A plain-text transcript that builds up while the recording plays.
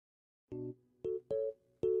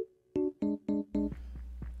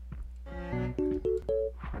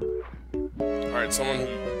Alright, someone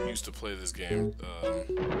who used to play this game.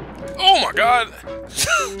 Oh my god!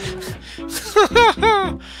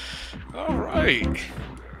 Alright.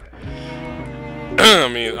 I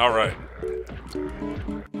mean, alright.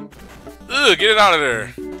 Ugh, get it out of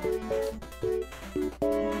there.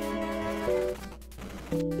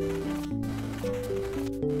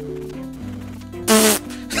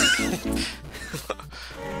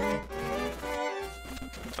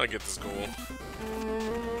 Try to get this goal.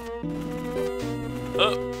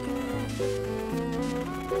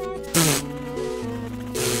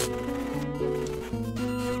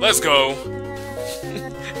 Let's go.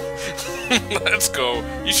 Let's go.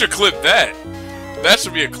 You should clip that. That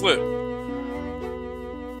should be a clip.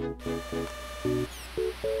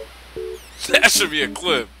 That should be a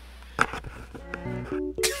clip.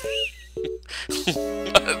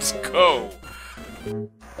 Let's go.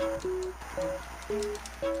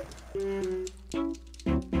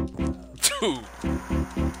 Dude.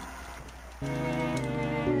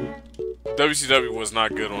 WCW was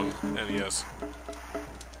not good on NES.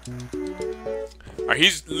 Alright,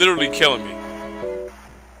 he's literally killing me.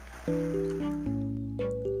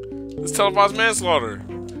 It's televised manslaughter.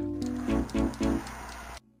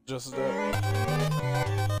 Just that.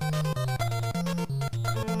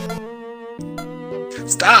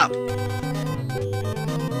 Stop!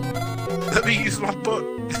 Let me use my book.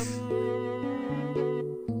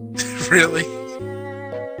 Really?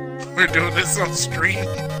 We're doing this on stream?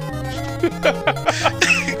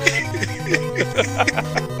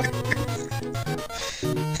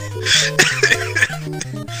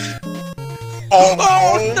 Oh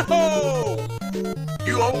no!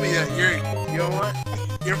 You owe me that. You know what?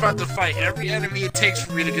 You're about to fight every enemy it takes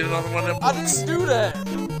for me to get another one of them I books. didn't do that!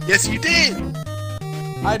 Yes, you did!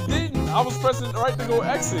 I didn't! I was pressing right to go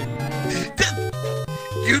exit.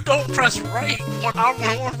 You don't press right when I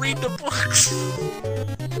want to read the books.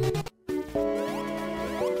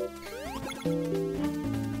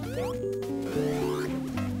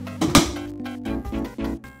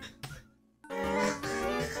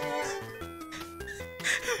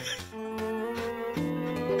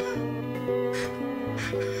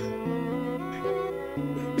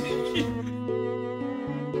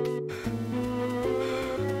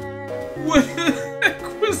 What the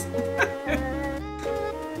heck was that?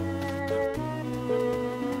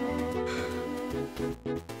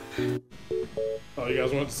 Oh, you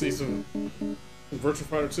guys want to see some Virtual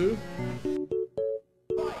Fighter 2?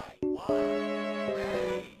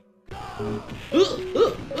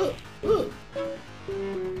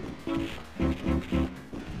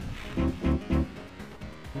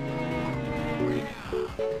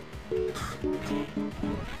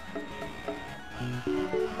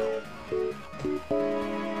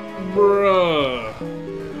 Bruh.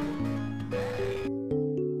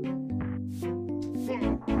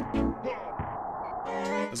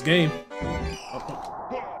 This game.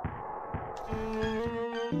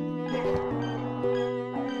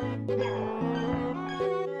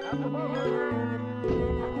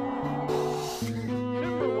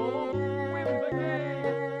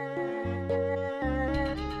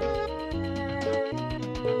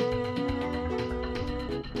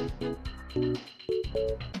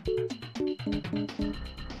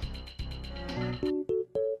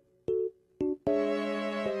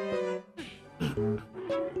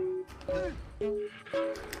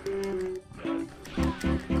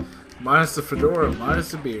 Minus the fedora,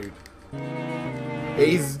 minus the beard.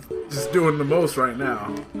 He's just doing the most right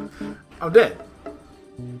now. I'm dead.